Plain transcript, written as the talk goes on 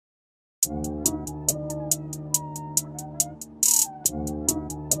Glacier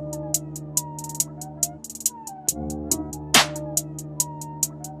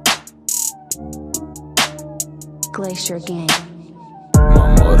Gang.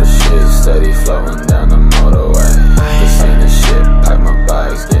 My Mothership steady floating down the motorway. This ain't the shit, pack my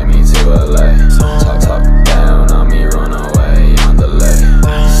bags, get me to LA. Talk down on me, run away on delay.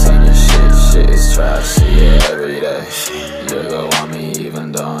 Senior shit is trash, see it every day. You go want me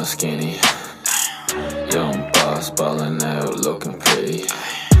even though I'm skinny. Young boss ballin' out, looking pretty.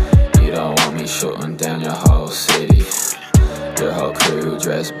 You don't want me shutting down your whole city. Your whole crew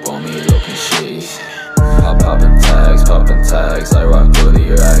dressed bummy, looking shitty. Poppin' tags, I rock booty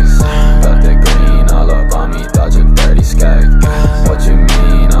rags. Got the green all up on me, dodge a dirty skag. What you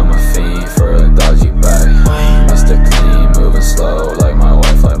mean, I'm a fiend for a dodgy bag. Mr. Clean, moving slow like my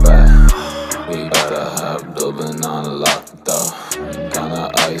Wi-Fi bag. We gotta have Dublin on lock though. Gonna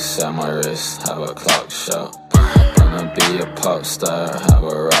ice at my wrist, have a clock show. Gonna be a pop star, have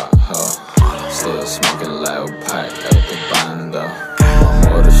a rock hoe. Still smoking loud, pack out the bando.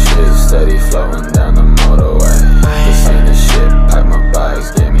 My Mothership steady floating down the motorway. This ain't the shit, pack my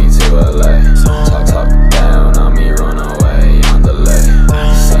bags, get me to LA. Talk down on me, run away on delay.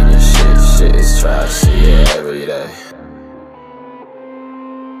 Senior shit is trash, see it every day.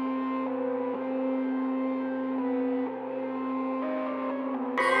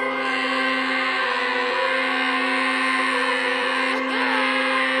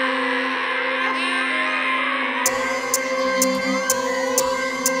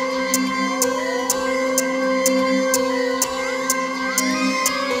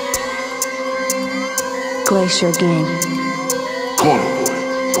 Glacier Gang.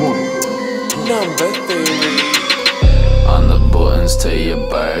 Cornerboy. Numbertheory. On the buttons to your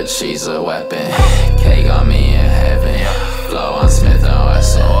bird, she's a weapon. K got me in heaven. Flow on Smith and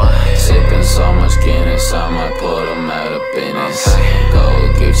Wesson. Sipping so much Guinness, I might put them out of business.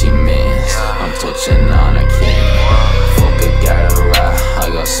 Gold Gucci mittens, I'm touching on a king. Fuck a Gatorade, I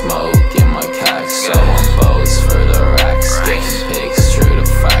got smoke in my cack. So on boats for the racks, getting pics, true to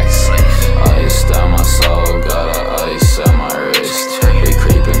facts. Ice down my soul, got a ice on my wrist. We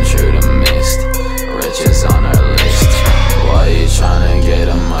creeping through the mist, riches on our list. Why you tryna get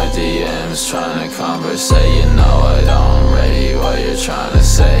in my DMs, tryna conversate? You know I don't ready what you're tryna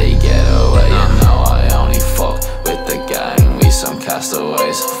say. Get away, you know I only fuck with the gang. We some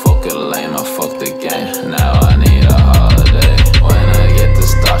castaways, fuck it lame, I fuck the game. Now I need a holiday. When I get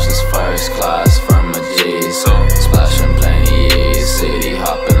this Dodge, this first class for my G's. Splashing plenty E's, city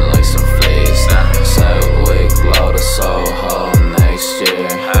hopping like some fleas. Southwick, load of Soho next year.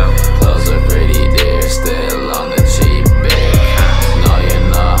 Clothes are pretty dear, still on the cheap beer. No, you're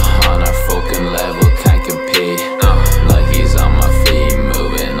not on our fucking level, can't compete. Nike's on my feet,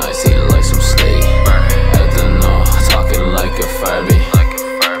 moving icy like some sleep. Out the north, talking like a Furby.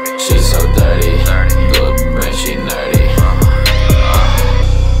 She's so dirty, good brain, she nerdy.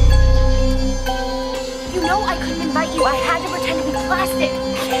 You know I couldn't invite you, I had to pretend to be plastic.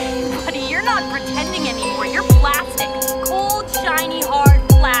 Buddy, you're not pretending anymore, you're plastic. Cold, shiny,